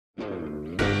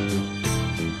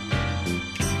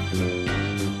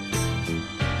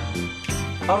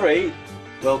Alright,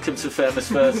 welcome to Famous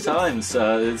First Times.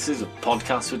 This is a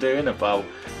podcast we're doing about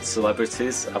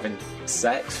celebrities having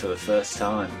sex for the first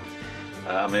time.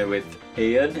 I'm here with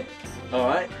Ian.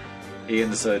 Alright.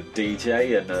 Ian's a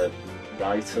DJ and a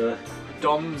writer.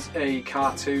 Dom's a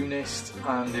cartoonist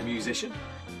and a musician.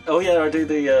 Oh yeah, I do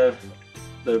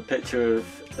the picture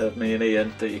of me and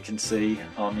Ian that you can see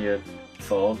on your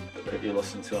phone, if you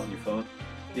listen to it on your phone.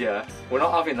 Yeah, we're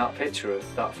not having that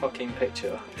fucking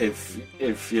picture.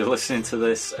 If you're listening to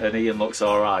this and Ian looks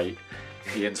alright,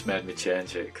 Ian's made me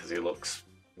change it because he looks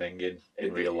minging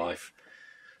in real life.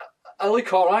 I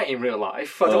look alright in real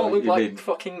life. I don't look like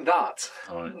fucking that.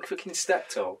 Right. I'm fucking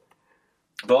Steptoe.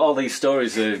 But all these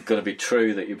stories are going to be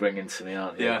true that you bring into me,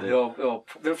 aren't you? Yeah,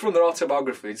 they're from their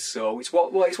autobiographies, so it's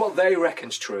what they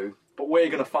reckon's true, but we're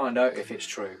going to find out if it's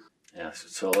true. Yeah,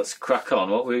 so let's crack on.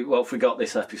 What have we got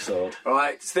this episode?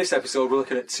 Alright, this episode we're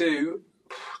looking at two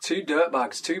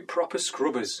dirtbags, two proper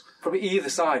scrubbers from either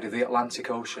side of the Atlantic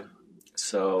Ocean.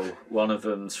 So one of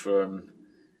them's from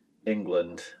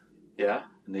England. Yeah.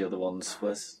 And the other one's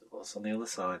what's on the other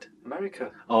side?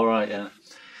 America. All right, yeah.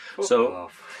 So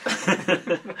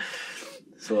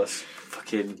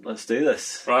let's do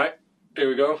this. Right, here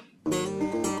we go.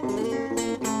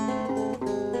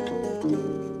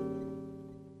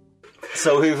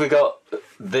 So who've we got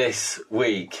this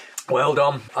week? Well,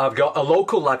 Dom, I've got a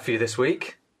local lad for you this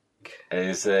week.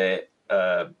 Is it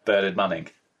Bernard Manning?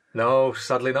 No,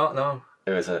 sadly not, no.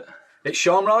 Who is it? It's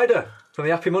Shaun Ryder from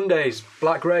the Happy Mondays,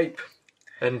 Black Grape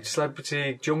and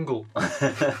Celebrity Jungle.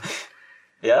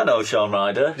 Yeah, I know Shaun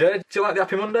Ryder. Yeah, do you like the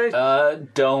Happy Mondays?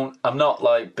 I'm not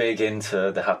like big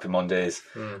into the Happy Mondays.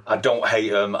 I don't hate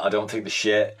them. I don't think they're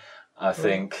shit. I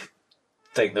think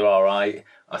they're all right.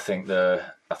 I think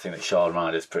that Shaun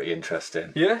Ryder's pretty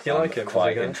interesting. Yeah, you like him? I'm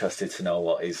quite interested to know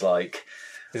what he's like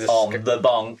on the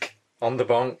bonk. On the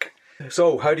bonk.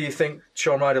 So, how do you think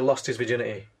Shaun Ryder lost his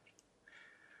virginity?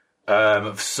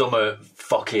 Some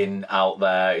fucking out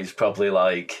there. He's probably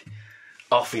like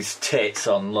off his tits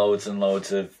on loads and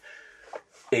loads of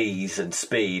ease and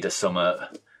speed or something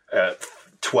at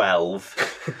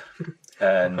 12.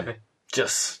 And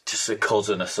just a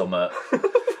cousin or something.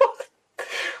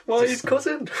 Why his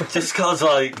cousin? Just because,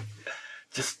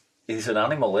 he's an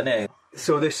animal, isn't he?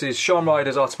 So this is Shaun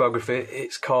Ryder's autobiography.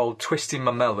 It's called Twisting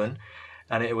My Melon,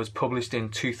 and it was published in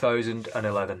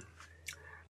 2011.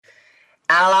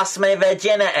 I lost my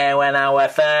virginity when I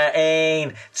was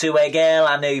 13 to a girl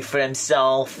I knew from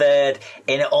Salford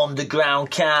in an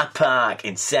underground car park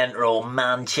in central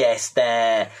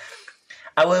Manchester.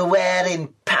 I was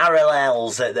wearing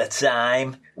parallels at the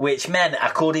time, which meant I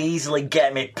could easily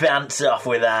get my pants off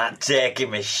without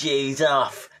taking my shoes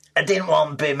off. I didn't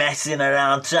want to be messing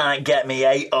around trying to get me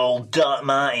 8 old Doc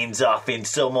Martens off in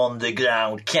some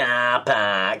underground car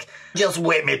park. Just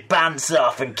whip me pants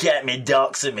off and get me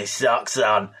docs and me socks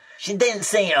on. She didn't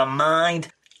seem to mind.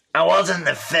 I wasn't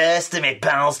the first of my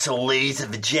pals to lose a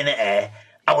virginity.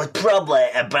 I was probably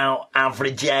about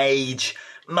average age.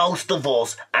 Most of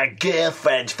us had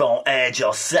girlfriends from age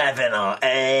of 7 or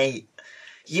 8.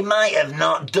 You might have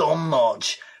not done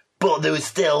much, but there was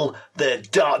still the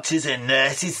doctors and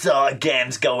nurses sort of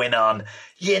games going on.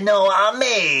 You know what I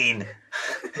mean?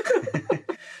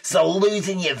 So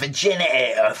losing your virginity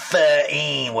at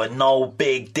 13 was no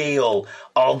big deal,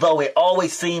 although it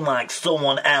always seemed like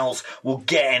someone else was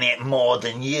getting it more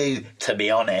than you, to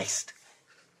be honest.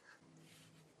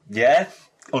 Yeah?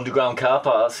 Underground car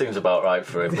park, that seems about right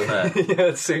for him, doesn't it? Yeah,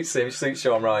 it suits him. It suits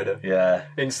Shaun Ryder. Yeah.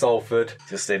 In Salford.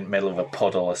 Just in the middle of a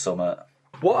puddle or something.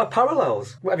 What are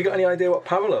parallels? Have you got any idea what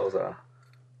parallels are?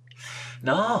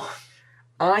 No.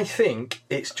 I think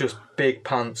it's just big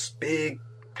pants. Big,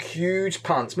 huge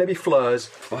pants. Maybe flares.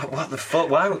 What the fuck?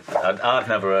 Why? I've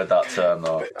never heard that term,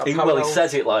 though. He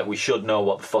says it like we should know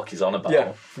what the fuck he's on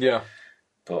about. Yeah.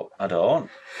 But I don't.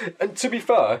 And to be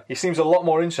fair, he seems a lot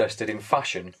more interested in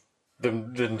fashion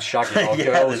than shagging or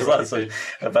girls. That's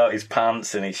about his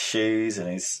pants and his shoes and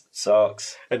his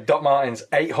socks. And Doc Martens,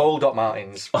 8-hole Doc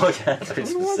Martens. Oh yeah, very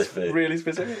specific. Really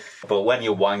specific. But when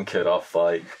you're wankered off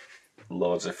like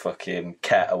loads of fucking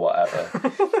ket or whatever,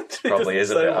 it probably is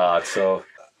a bit hard. So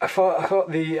I thought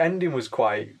the ending was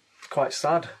quite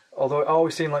sad. Although it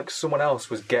always seemed like someone else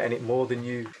was getting it more than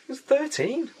you. He was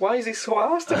 13. Why is he so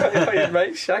arsed about his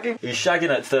mate shagging? He was shagging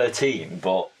at 13,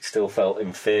 but still felt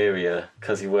inferior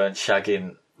because he weren't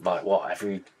shagging,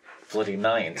 every bloody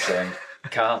night in the same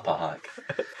car park.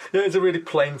 Yeah, it's a really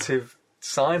plaintive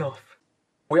sign-off.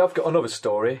 We have got another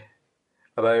story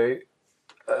about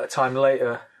a time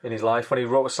later in his life when he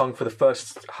wrote a song for the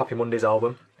first Happy Mondays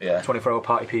album, Yeah. 24 Hour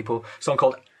Party People, a song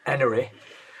called Enery.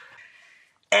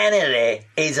 Enery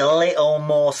is a little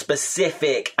more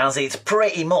specific as it's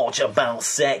pretty much about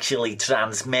sexually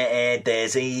transmitted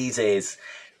diseases.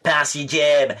 Pass your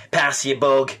germ, pass your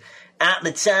bug. At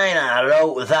the time I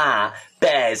wrote that,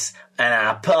 Bez and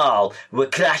our Paul were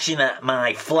crashing at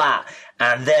my flat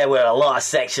and there were a lot of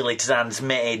sexually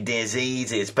transmitted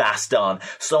diseases passed on,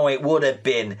 so it would have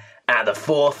been at the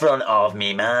forefront of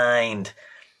me mind.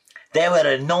 There were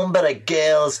a number of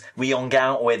girls we hung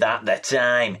out with at the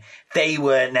time. They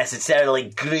weren't necessarily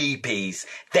groupies.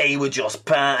 They were just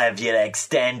part of your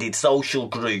extended social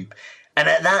group. And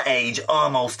at that age,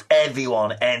 almost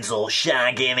everyone ends up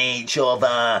shagging each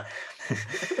other.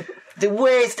 The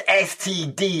worst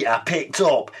STD I picked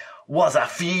up was a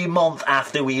few months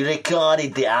after we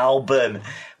recorded the album,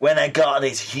 when I got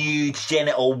this huge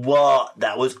genital wart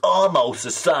that was almost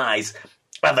the size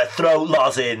of a throat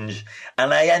lozenge,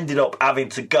 and I ended up having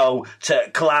to go to a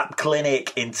clap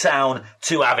clinic in town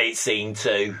to have it seen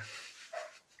to.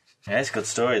 Yeah, it's a good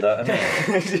story, that,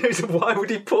 isn't it? Why would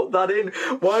he put that in?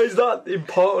 Why is that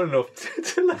important enough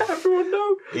to let everyone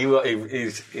know? He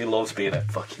loves being a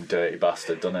fucking dirty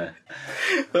bastard, doesn't he?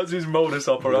 That's his modus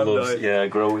He operandi. loves,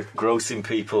 grossing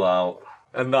people out.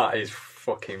 And that is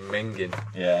fucking minging.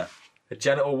 Yeah. A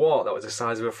genital wart that was the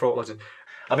size of a throat lozenge.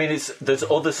 I mean, there's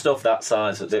other stuff that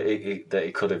size that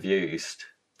he could have used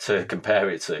to compare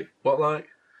it to. What, like?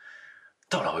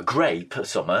 Don't know, a grape or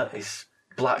something. It's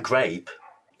black grape.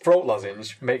 Throat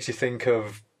lozenge makes you think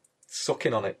of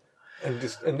sucking on it.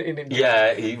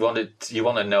 Yeah, you want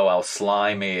to know how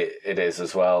slimy it is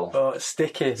as well. Oh, it's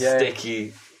sticky, yeah.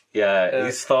 Sticky. Yeah,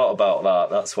 he's thought about that.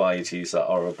 That's why he's used that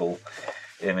horrible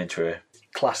imagery.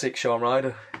 Classic Shaun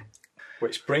Ryder.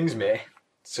 Which brings me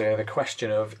to the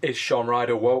question of, is Shaun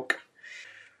Ryder woke?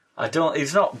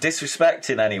 He's not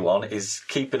disrespecting anyone, he's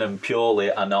keeping them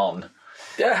purely anon.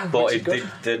 Yeah, But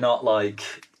they're not like,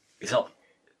 he's not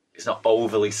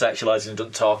overly sexualising, he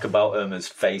doesn't talk about them as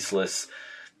faceless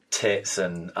tits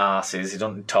and arses, he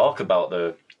doesn't talk about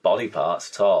the body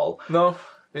parts at all. No,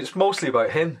 it's mostly about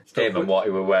him. Him and what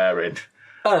he were wearing.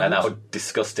 And how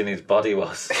disgusting his body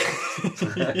was.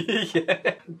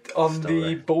 Yeah. On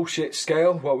the bullshit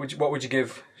scale, what would you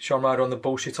give Shaun Ryder on the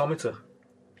bullshitometer?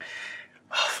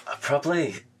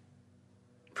 Probably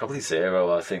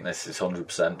 0. I think this is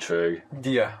 100% true.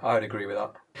 Yeah, I'd agree with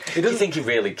that. Do you think he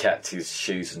really kept his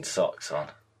shoes and socks on?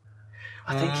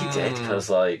 I think he did, because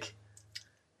like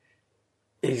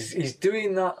he's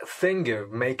doing that thing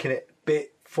of making it a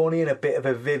bit funny and a bit of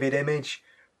a vivid image.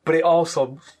 But it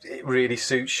really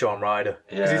suits Shaun Ryder.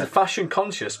 Because he's a fashion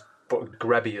conscious, but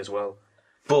grabby as well.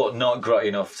 But not grotty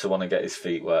enough to want to get his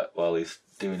feet wet while he's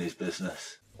doing his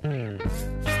business. Who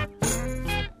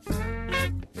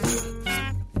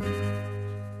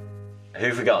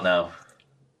have we got now?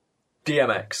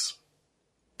 DMX.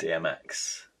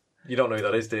 DMX. You don't know who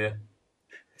that is, do you?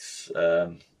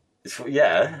 It's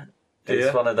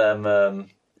one of them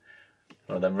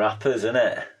rappers, isn't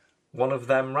it? One of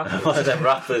them rappers? One of them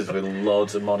rappers with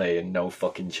loads of money and no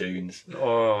fucking tunes.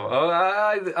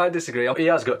 I disagree. He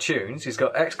has got tunes. He's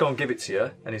got X Gon Give It To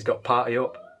You, and he's got Party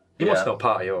Up. You must know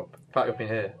Party Up. Party Up in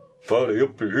Here. Party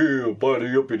up in here,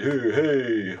 party up in here,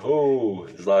 hey, ho.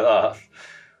 It's like that.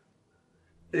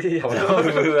 Yeah.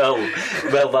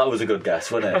 well, that was a good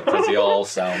guess, wasn't it? Because they all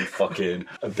sound fucking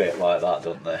a bit like that,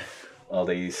 don't they? All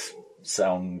these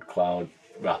SoundCloud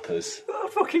rappers. Oh,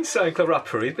 fucking SoundCloud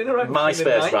rapper. He's been around MySpace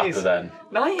the 90s. rapper then.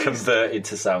 90s. Converted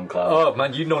to SoundCloud. Oh,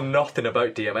 man, you know nothing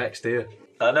about DMX, do you?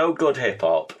 I know good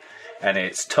hip-hop, and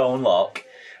it's Tone Loc,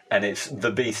 and it's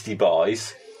the Beastie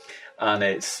Boys, and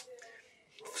it's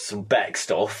some Beck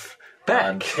stuff. Beck?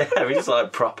 And, yeah, he's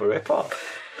like proper hip-hop.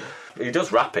 He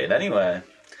does rapping anyway.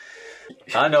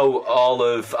 I know all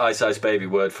of Ice Ice Baby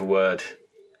word for word.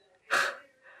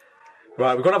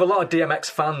 Right, we're going to have a lot of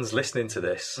DMX fans listening to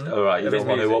this. Alright, you don't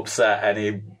want to upset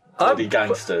any bloody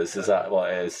gangsters, is that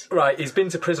what it is? Right, he's been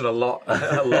to prison a lot,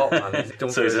 man.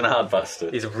 So he's an hard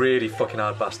bastard. He's a really fucking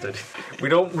hard bastard. We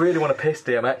don't really want to piss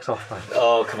DMX off, man.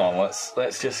 Oh, come on,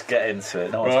 let's just get into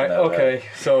it. No one's Right, gonna okay,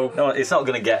 so... No, it's not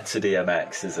going to get to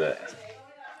DMX, is it?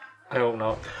 I hope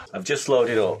not. I've just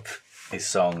loaded up his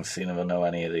songs, so you never know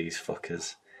any of these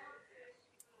fuckers.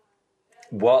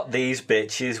 What these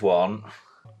bitches want,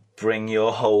 bring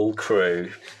your whole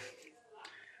crew.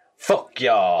 Fuck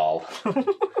y'all.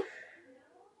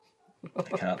 I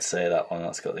can't say that one,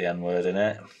 that's got the N-word in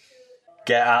it.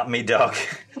 Get at me, dog.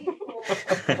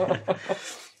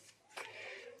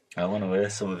 I want to hear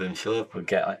some of him, shut up, but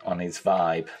get on his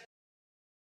vibe.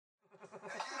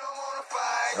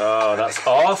 Oh, that's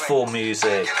awful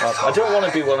music. I don't want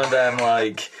to be one of them,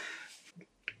 like,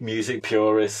 music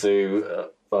purists who,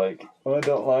 like, I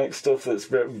don't like stuff that's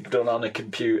done on a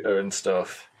computer and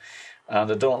stuff.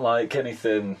 And I don't like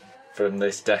anything from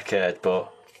this decade,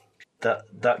 but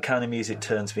that kind of music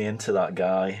turns me into that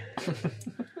guy.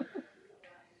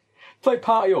 Play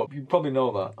Party Up, you probably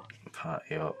know that.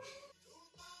 Party Up.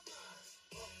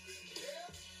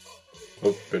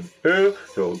 Up in here,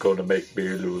 you're gonna make me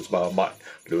lose my mind.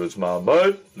 Lose my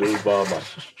mind, lose my mind.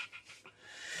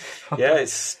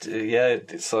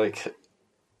 It's like,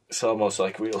 it's almost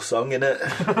like a real song, innit?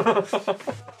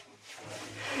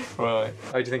 Right.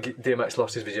 How do you think DMX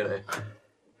lost his virginity?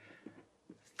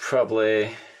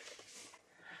 Probably.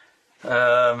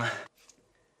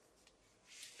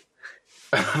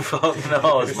 Fuck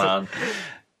knows, man.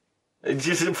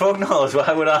 Just fuck knows.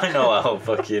 Why would I know how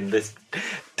fucking this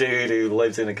dude who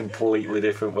lives in a completely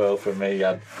different world from me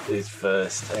had his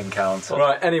first encounter?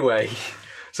 Right, anyway.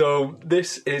 So,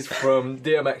 this is from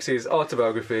DMX's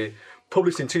autobiography,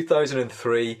 published in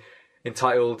 2003,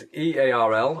 entitled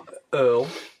EARL, Earl,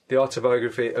 The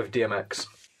Autobiography of DMX.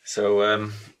 So,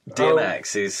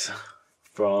 DMX is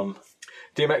from...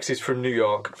 DMX is from New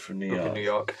York. From New York. In New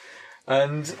York.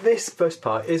 And this first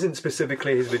part isn't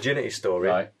specifically his virginity story.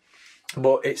 Right.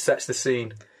 But it sets the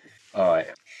scene. Alright.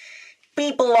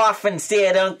 People often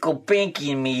said Uncle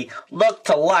Pinky and me looked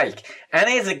alike, and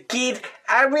as a kid,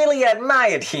 I really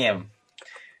admired him.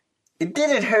 It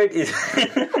didn't hurt his...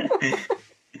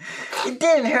 It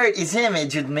didn't hurt his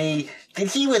image with me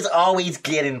that he was always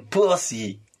getting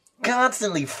pussy,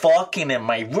 constantly fucking in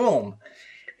my room.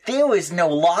 There was no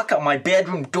lock on my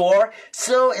bedroom door,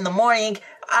 so in the morning,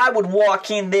 I would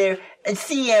walk in there and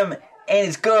see him and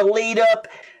his girl laid up,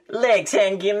 legs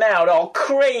hanging out all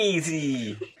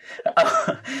crazy.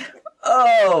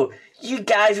 Oh, you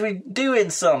guys were doing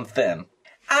something.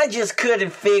 I just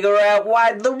couldn't figure out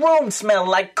why the room smelled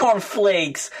like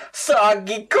cornflakes,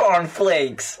 soggy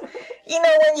cornflakes. You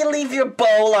know when you leave your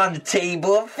bowl on the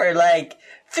table for like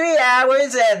 3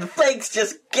 hours and the flakes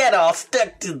just get all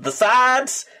stuck to the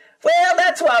sides? Well,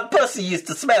 that's what pussy used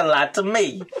to smell like to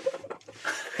me.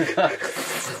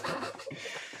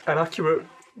 An accurate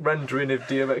rendering of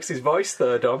DMX's voice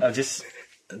there, Dom. I'm just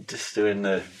doing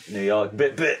the New York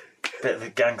bit of a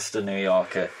gangster New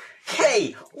Yorker.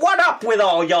 Hey, what up with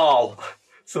all y'all?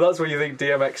 So that's what you think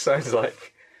DMX sounds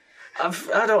like?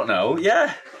 I don't know.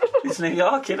 Yeah, it's New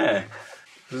York, innit?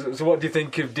 So what do you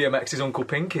think of DMX's Uncle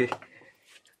Pinky?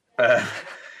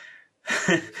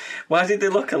 Why did they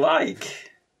look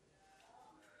alike?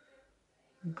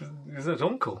 Is his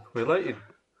uncle related?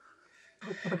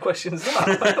 What kind of question's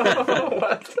that?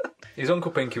 What? His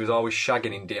Uncle Pinky was always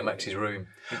shagging in DMX's room.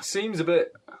 It seems a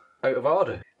bit out of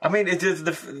order. I mean,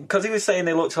 because he was saying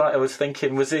they looked alike, I was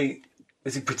thinking, was he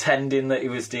pretending that he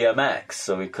was DMX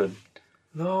so he could...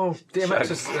 No, DMX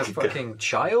was a fucking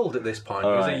child at this point.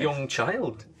 He was a young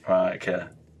child. Right, okay.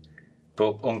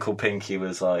 But Uncle Pinky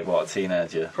was like, what, a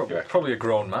teenager? Probably a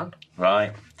grown man.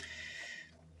 Right.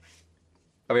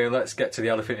 I mean, let's get to the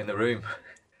elephant in the room.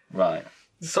 Right.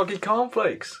 Soggy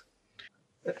cornflakes.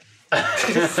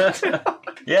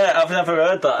 Yeah, I've never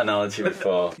heard that analogy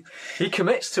before. He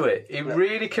commits to it. He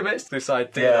really commits to this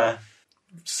idea that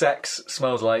sex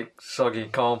smells like soggy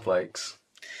cornflakes.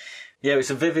 Yeah,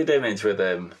 it's a vivid image with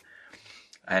him.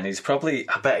 And he's probably...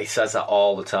 I bet he says that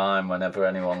all the time whenever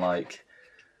anyone, like...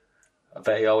 I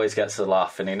bet he always gets a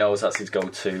laugh and he knows that's his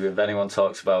go-to. If anyone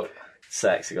talks about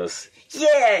sex, he goes...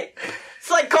 Yeah, it's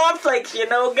like cornflakes, you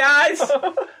know, guys.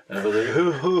 And everyone's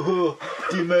like,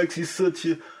 DMX, he's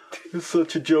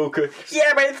such a joker.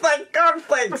 Yeah, but it's like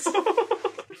cornflakes.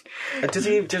 Does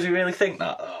he really think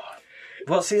that? Oh,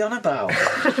 what's he on about?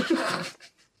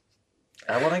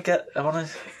 I want to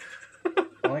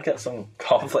get some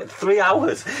cornflakes. 3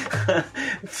 hours.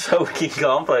 Soaking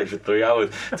cornflakes for 3 hours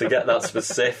to get that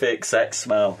specific sex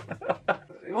smell.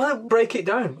 Well, break it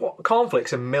down. What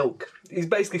cornflakes and milk? He's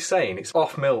basically saying it's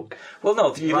off milk. Well,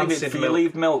 no, you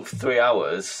leave milk for 3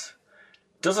 hours,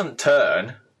 doesn't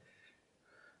turn,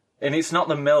 and it's not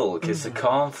the milk; it's the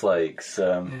cornflakes.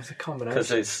 It's a combination.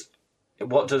 Because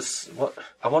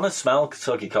I want to smell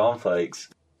soggy cornflakes.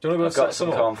 Do you want to go I've got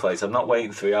some cornflakes. I'm not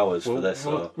waiting 3 hours for this.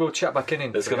 We'll chat back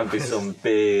in. There's going to be some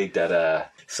big dead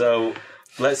air. So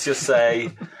let's just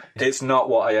say it's not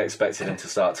what I expected him to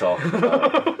start talking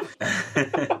about.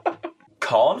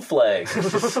 Cornflakes.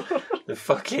 The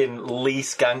fucking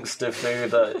least gangster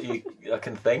food that I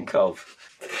can think of.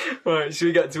 Right, should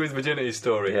we get to his virginity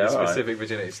story? Yeah, his specific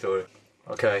virginity story.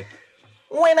 Okay.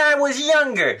 When I was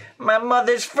younger, my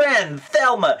mother's friend,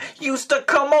 Thelma, used to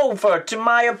come over to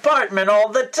my apartment all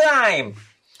the time.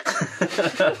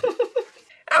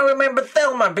 I remember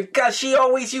Thelma because she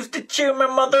always used to cheer my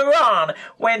mother on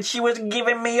when she was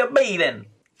giving me a beating.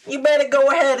 You better go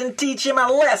ahead and teach him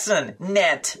a lesson,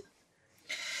 Net.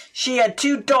 She had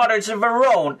 2 daughters of her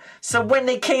own, so when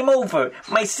they came over,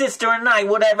 my sister and I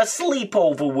would have a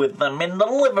sleepover with them in the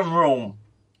living room.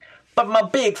 But my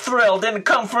big thrill didn't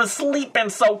come from sleeping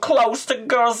so close to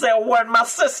girls that weren't my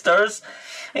sisters.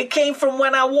 It came from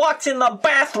when I walked in the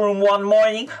bathroom one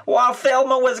morning while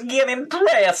Thelma was getting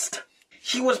dressed.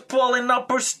 She was pulling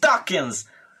up her stockings,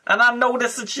 and I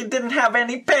noticed that she didn't have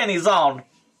any panties on.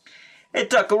 It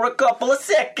took her a couple of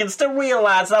seconds to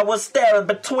realize I was staring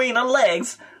between her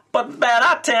legs, but by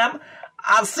that time,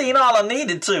 I'd seen all I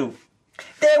needed to.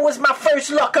 There was my first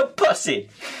look of pussy.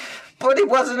 But it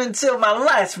wasn't until my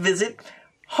last visit,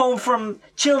 home from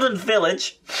Children's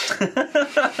Village. What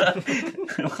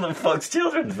the fuck's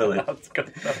Children's Village?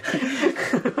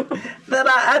 That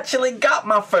I actually got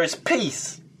my first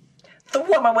piece. The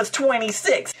woman was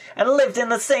 26 and lived in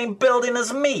the same building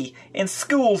as me in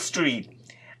School Street.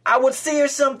 I would see her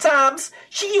sometimes.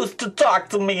 She used to talk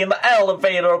to me in the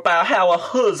elevator about how her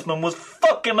husband was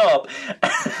fucking up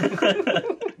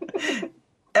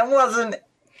and wasn't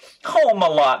home a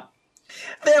lot.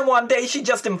 Then one day she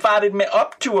just invited me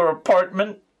up to her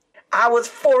apartment. I was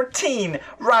 14,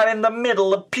 right in the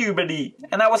middle of puberty,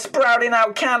 and I was sprouting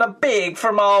out kind of big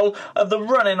from all of the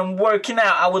running and working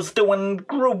out I was doing in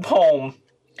group home.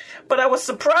 But I was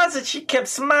surprised that she kept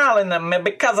smiling at me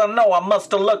because I know I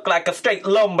must have looked like a straight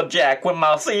lumberjack with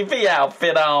my CV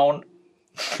outfit on.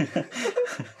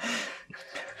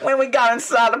 When we got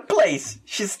inside the place,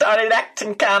 she started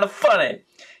acting kind of funny.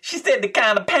 She said the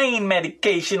kind of pain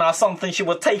medication or something she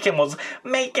was taking was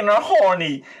making her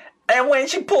horny. And when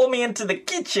she pulled me into the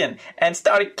kitchen and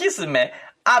started kissing me,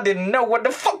 I didn't know what the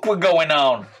fuck was going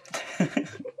on.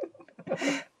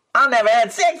 I never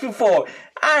had sex before.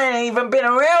 I ain't even been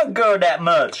around a girl that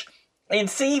much. In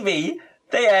CV,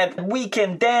 they had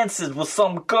weekend dances with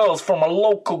some girls from a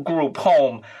local group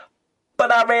home,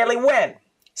 but I rarely went.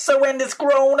 So when this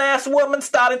grown-ass woman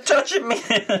started touching me,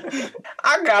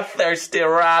 I got thirsty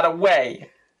right away.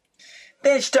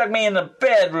 Then she took me in the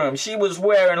bedroom. She was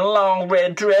wearing a long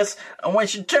red dress, and when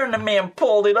she turned to me and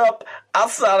pulled it up, I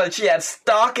saw that she had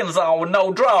stockings on with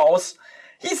no drawers.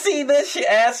 You see this? She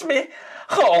asked me.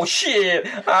 Oh shit,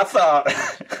 I thought.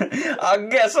 I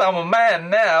guess I'm a man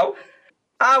now.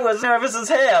 I was nervous as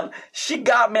hell. She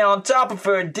got me on top of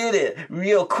her and did it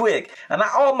real quick, and I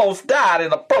almost died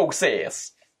in the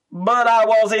process. But I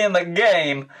was in the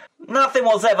game. Nothing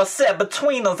was ever said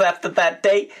between us after that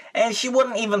day, and she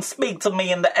wouldn't even speak to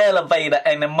me in the elevator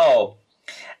anymore.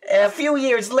 A few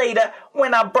years later,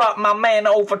 when I brought my man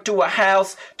over to her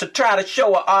house to try to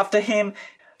show her off to him,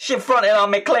 she fronted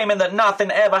on me claiming that nothing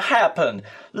ever happened.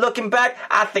 Looking back,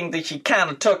 I think that she kind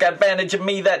of took advantage of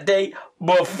me that day,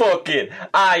 but fuck it,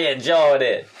 I enjoyed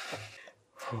it.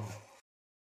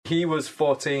 He was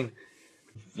 14.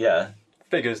 Yeah.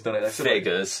 Figures, done it?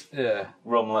 Figures. Yeah.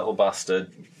 Rum little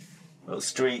bastard. Little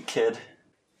street kid.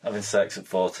 Having sex at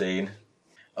 14.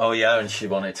 Oh yeah, and she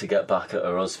wanted to get back at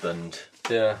her husband.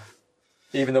 Yeah.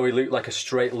 Even though he looked like a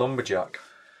straight lumberjack.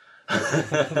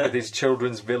 With his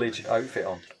Children's Village outfit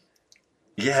on.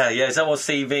 Yeah, is that what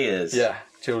CV is? Yeah,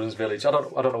 Children's Village. I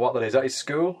don't know what that is. Is that his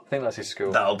school? I think that's his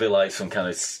school. That'll be like some kind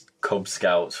of Cub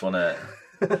Scouts, won't it?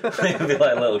 It'll be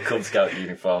like a little Cub Scout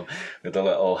uniform with a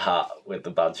little hat with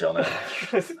the badge on it.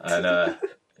 And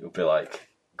it'll be like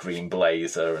green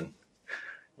blazer and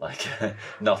like a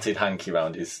knotted hanky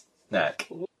around his neck.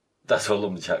 That's what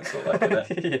lumberjacks look like,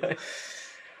 isn't it? Yeah.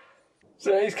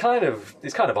 So he's kind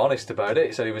of honest about it.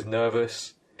 He said he was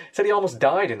nervous. He said he almost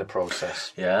died in the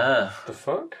process. Yeah. The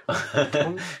fuck?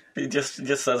 He just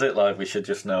says it like we should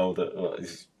just know that what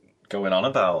he's going on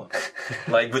about.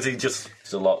 Like, was he just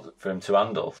a lot for him to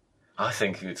handle? I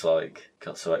think he was like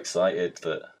got so excited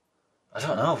that I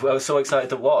don't know. I was so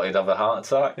excited that what he'd have a heart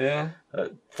attack. Yeah.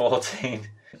 At 14.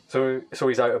 So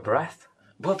he's out of breath.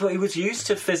 Well, but he was used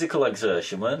to physical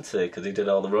exertion, weren't he? Because he did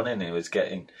all the running. He was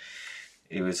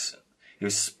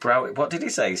sprouting. What did he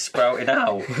say? Sprouting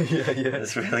out. Yeah.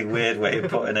 That's a really weird way of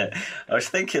putting it. I was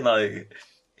thinking like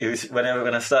it was when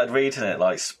I started reading it,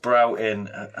 like sprouting,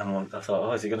 and I thought,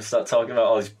 oh, is he going to start talking about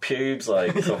all his pubes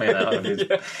like coming out of his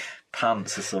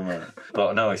pants or something?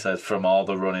 But no, he says from all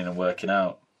the running and working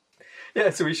out. Yeah,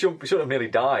 so he should have nearly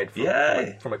died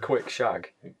from a quick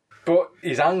shag. But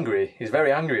he's angry. He's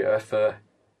very angry at her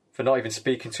for not even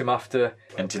speaking to him after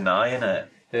And denying it.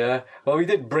 Yeah. Well, he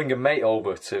did bring a mate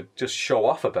over to just show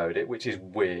off about it, which is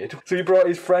weird. So he brought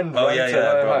his friend round to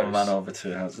her brought house. a man over to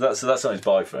her house. So that's not his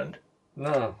boyfriend.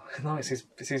 No,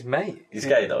 it's his mate. He's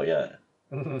gay though, yeah.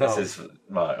 No. This is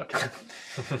right. Okay.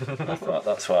 I thought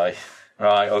that's why.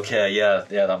 Right. Okay. Yeah.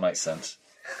 That makes sense.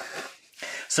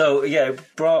 So yeah,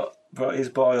 brought his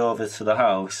boy over to the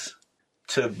house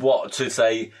to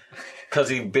say, because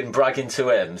he'd been bragging to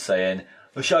him, saying,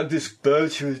 "I shagged this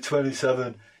bird. She was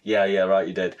 27." Yeah, right,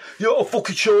 you did. Yeah, I'll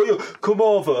fucking show you. Come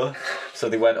over. So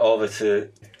they went over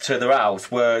to their house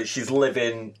where she's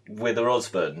living with her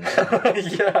husband.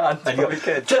 Yeah, and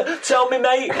And tell me,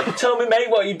 mate,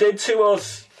 what you did to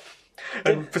us.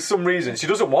 And for some reason, she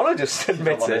doesn't want to just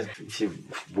admit it. She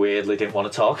weirdly didn't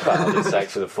want to talk about having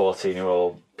sex with a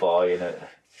 14-year-old boy in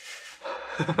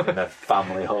a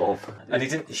family home. And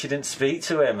she didn't speak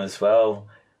to him as well.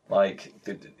 Like,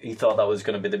 he thought that was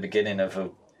going to be the beginning of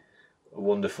a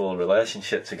wonderful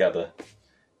relationship together,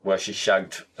 where she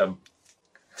shagged a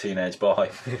teenage boy.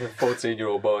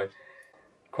 14-year-old boy.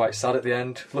 Quite sad at the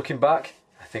end. Looking back,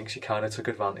 I think she kind of took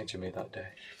advantage of me that day.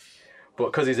 But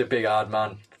because he's a big hard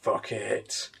man, fuck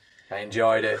it. I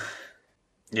enjoyed it.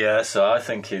 Yeah, so I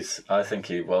think he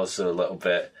was a little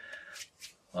bit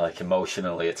like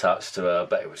emotionally attached to her,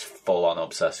 but he was full on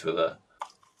obsessed with her.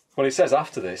 Well, he says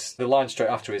after this, the line straight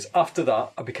after is, "After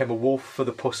that, I became a wolf for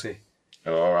the pussy.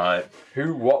 All right.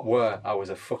 Who, what, were? I was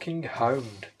a fucking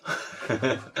hound."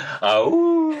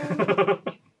 Oh.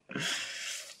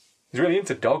 He's really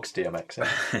into dogs, DMX. Isn't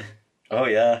he? Oh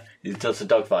yeah, he does the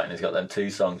dog fighting. He's got them 2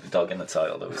 songs with dog in the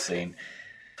title that we've seen.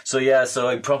 So yeah,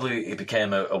 he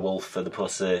became a wolf for the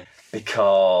pussy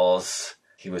because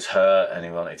he was hurt and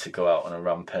he wanted to go out on a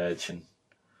rampage and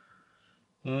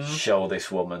show this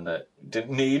woman that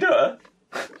didn't need her,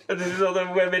 and there's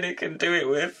other women he can do it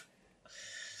with.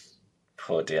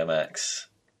 Poor DMX.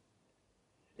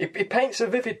 He paints a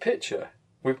vivid picture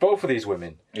with both of these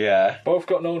women. Yeah. Both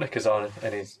got no knickers on,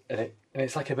 and it's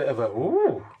like a bit of a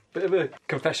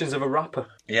confessions of a rapper.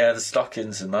 Yeah, the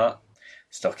stockings and that.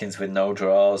 Stockings with no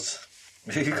drawers.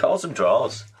 He calls them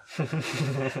drawers.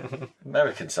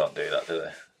 Americans don't do that, do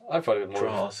they? I thought it was more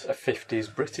Drawers. a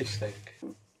 50s British thing.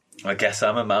 I guess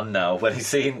I'm a man now. When she's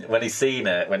seen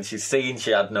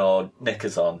she had no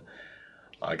knickers on,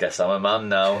 I guess I'm a man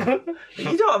now.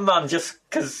 You're not a man just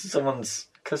because someone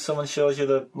shows you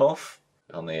the muff.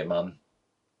 Only a man.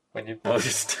 When you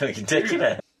just your dick in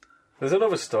it. There's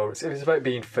another story. It's about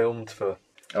being filmed for.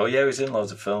 Oh yeah, he was in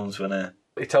loads of films, wasn't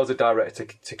He tells the director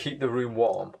to keep the room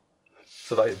warm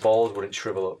so that his balls wouldn't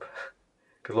shrivel up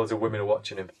because loads of women are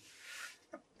watching him.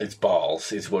 His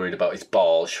balls. He's worried about his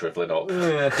balls shrivelling up.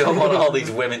 Yeah. Don't want all these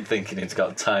women thinking he's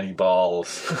got tiny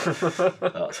balls.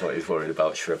 That's what he's worried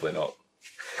about, shrivelling up.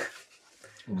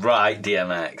 Right,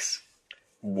 DMX.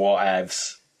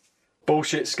 Whatevs.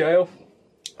 Bullshit scale.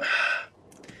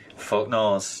 Fuck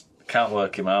knows. Can't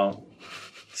work him out.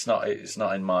 It's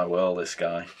not in my world, this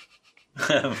guy.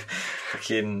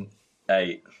 Fucking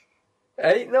 8.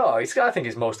 8? No, I think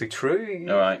it's mostly true.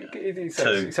 All right. He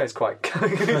 2. sounds quite.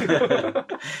 I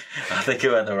think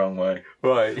it went the wrong way.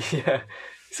 Right, yeah.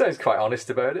 He sounds quite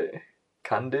honest about it.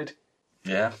 Candid.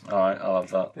 Yeah, alright, I'll have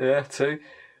that. Yeah, 2.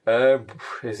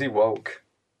 Is he woke?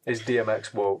 Is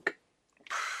DMX woke?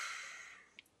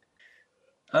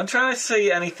 I'm trying to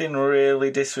see anything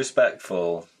really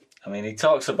disrespectful. I mean, he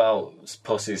talks about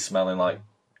pussies smelling like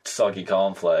soggy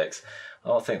cornflakes. I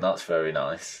don't think that's very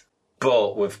nice.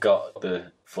 But we've got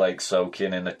the flakes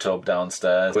soaking in the tub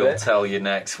downstairs. We'll tell you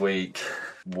next week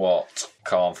what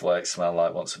cornflakes smell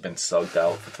like once they've been soaked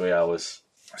out for 3 hours.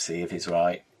 See if he's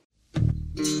right.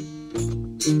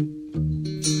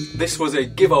 This was a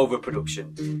Giveover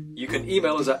production. You can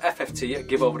email us at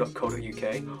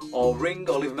fft@giveover.co.uk or ring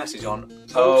or leave a message on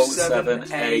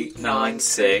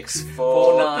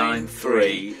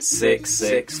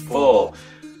 07896493664.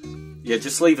 Yeah,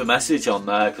 just leave a message on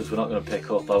there because we're not going to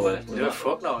pick up, are we?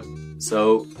 Fuck no.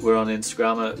 So we're on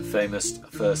Instagram at Famous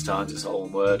First Times, it's all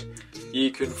one word.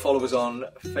 You can follow us on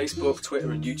Facebook,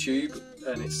 Twitter and YouTube,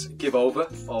 and it's Giveover,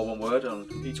 all one word, on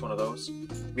each one of those.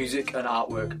 Music and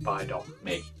artwork by Dom.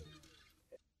 Me.